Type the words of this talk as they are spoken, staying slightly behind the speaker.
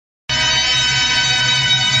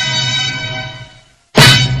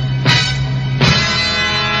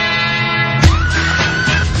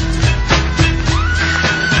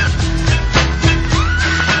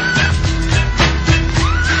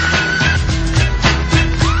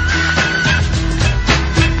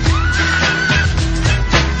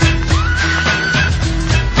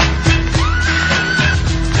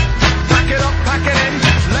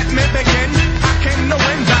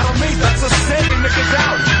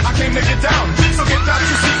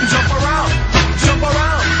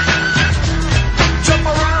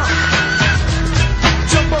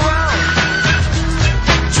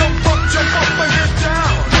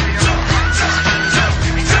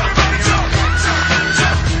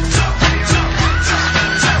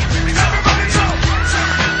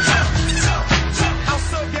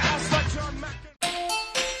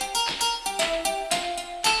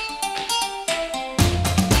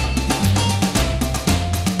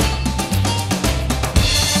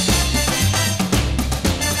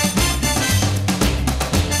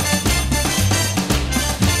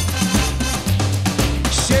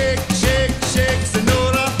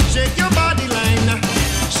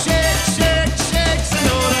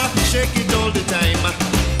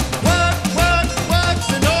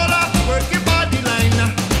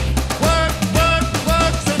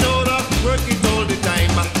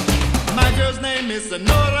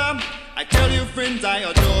I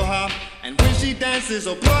adore her. And when she dances,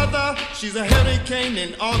 oh brother, she's a hurricane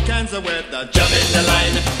in all kinds of weather. Jump in the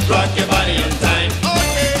line, rock your body in time.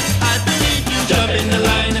 Okay, I believe you. Jump in the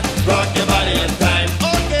line, rock your body in time.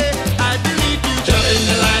 Okay, I believe you. Jump in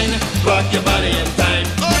the line, rock your body in time.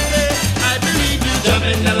 Okay, I believe you. Jump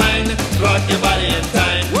in the line, rock your body in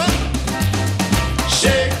time. What?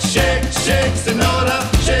 Shake, shake, shake, Sonora,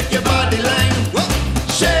 shake your body line. What?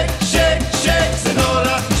 Shake, shake, shake,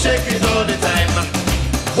 Sonora, shake it all the time.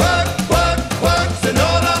 Work, work, work,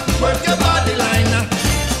 Sonora, work your body line.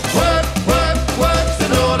 Work, work, work,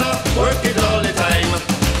 Sonora, work it all the time.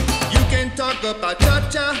 You can talk about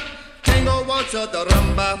cha-cha, tango, waltz or the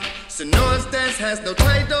rumba. Sonora's dance has no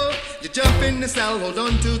title. You jump in the saddle, hold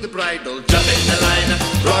on to the bridle. Jump in the line,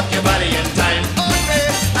 rock your body in time. Okay,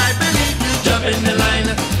 I believe you. Jump in the line,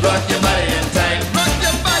 rock your body in time. Rock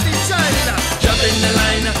your body, China. Jump in the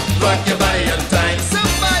line, rock your body in time.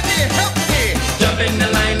 Somebody help me. Jump in the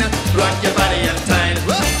line, rock your body in time.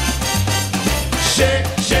 Shake,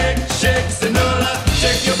 shake, shake, Sonora,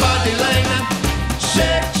 shake your body line.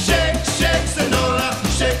 Shake, shake, shake, Sonora,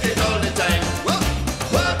 shake it all the time. Work,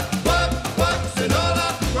 work, work, work, Sonora,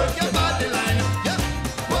 work your body line. Yeah.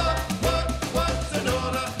 Work, work, work,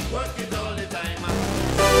 Sonora, work it all the time.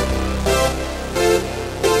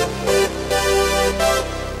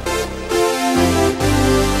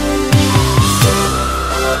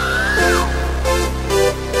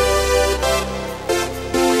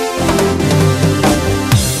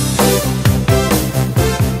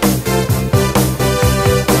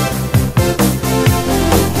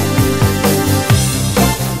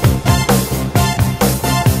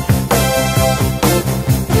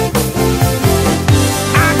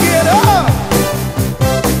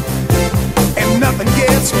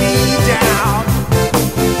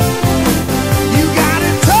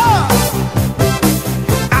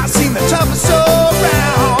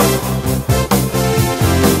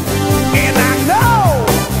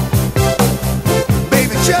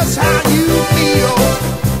 Just how you feel.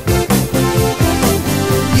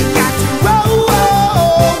 You got to roll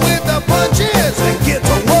with the punches and get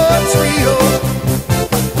to what's real.